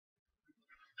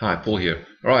Hi, Paul here.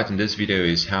 Alright, in this video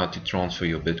is how to transfer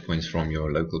your bitcoins from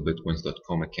your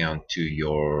localbitcoins.com account to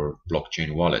your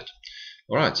blockchain wallet.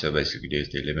 Alright, so basically there's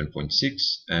the 11.6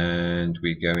 and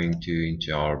we're going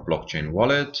into our blockchain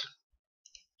wallet.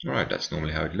 Alright, that's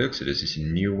normally how it looks. So this is a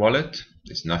new wallet.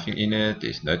 There's nothing in it,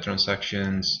 there's no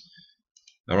transactions.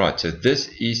 Alright, so this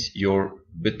is your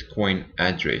Bitcoin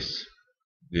address.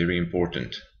 Very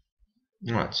important.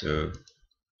 Alright, so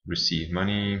receive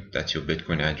money, that's your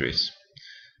Bitcoin address.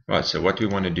 Right, so what we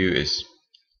want to do is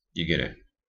you're gonna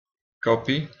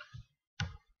copy,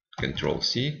 Control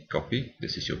C, copy.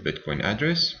 This is your Bitcoin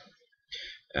address,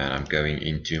 and I'm going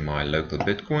into my local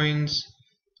Bitcoins.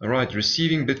 Alright,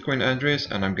 receiving Bitcoin address,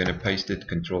 and I'm gonna paste it,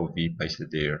 Control V, paste it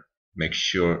there. Make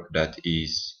sure that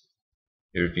is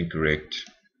everything correct.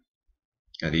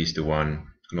 That is the one.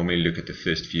 Normally look at the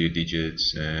first few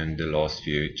digits and the last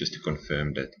few just to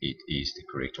confirm that it is the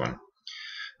correct one.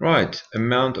 Right,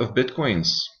 amount of Bitcoins,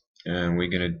 and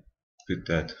we're gonna put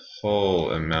that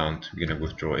whole amount. We're gonna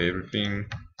withdraw everything,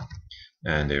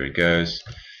 and there it goes.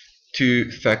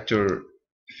 Two-factor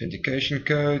authentication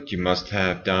code. You must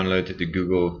have downloaded the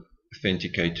Google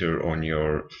Authenticator on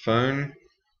your phone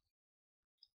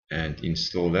and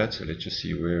install that. So let's just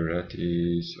see where that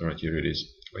is. Alright, here it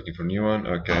is. Waiting for a new one.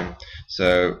 Okay,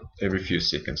 so every few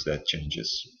seconds that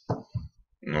changes.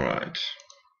 Alright,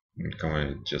 come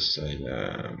on, just say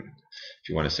if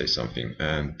you want to say something,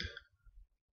 and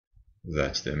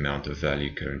that's the amount of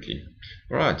value currently.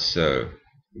 Alright, so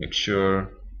make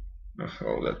sure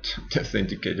that the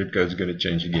authenticator code is going to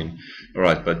change again.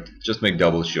 Alright, but just make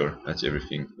double sure. That's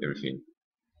everything.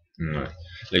 Alright,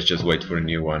 let's just wait for a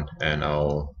new one, and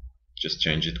I'll just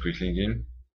change it quickly again.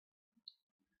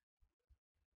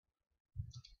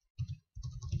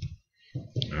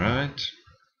 Alright,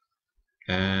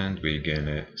 and we're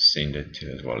gonna send it to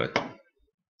that wallet.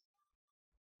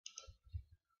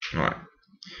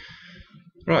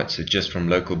 Right, so just from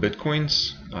local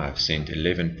bitcoins, I've sent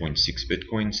 11.6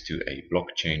 bitcoins to a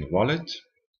blockchain wallet.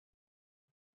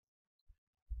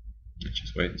 Let's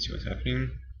just wait and see what's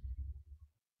happening.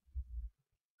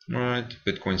 Right,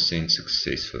 bitcoin sent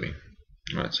successfully.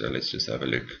 Right, so let's just have a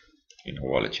look in our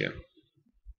wallet here.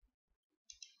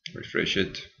 Refresh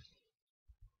it.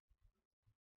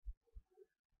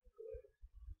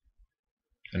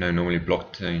 I know normally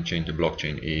blockchain to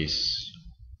blockchain is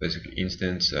basically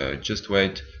instant, so just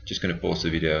wait. Just going to pause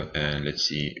the video and let's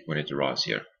see when it arrives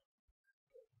here.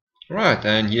 Right,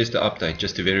 and here's the update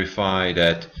just to verify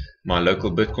that my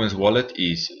local bitcoins wallet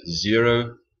is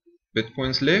 0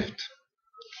 bitcoins left,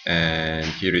 and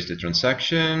here is the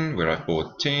transaction where I've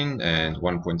bought 10 and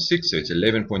 1.6, so it's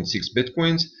 11.6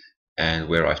 bitcoins, and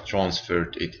where I've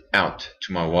transferred it out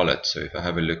to my wallet. So if I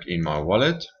have a look in my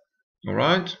wallet,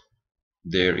 alright,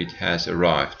 there it has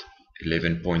arrived,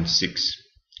 11.6,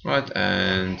 right,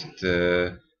 and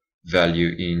the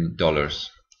value in dollars.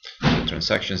 The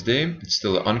transactions there, it's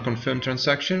still an unconfirmed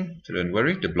transaction, so don't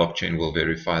worry, the blockchain will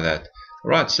verify that.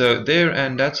 Alright, so there,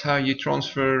 and that's how you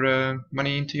transfer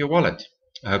money into your wallet.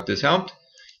 I hope this helped,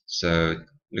 so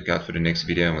look out for the next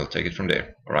video and we'll take it from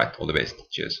there. Alright, all the best,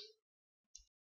 cheers.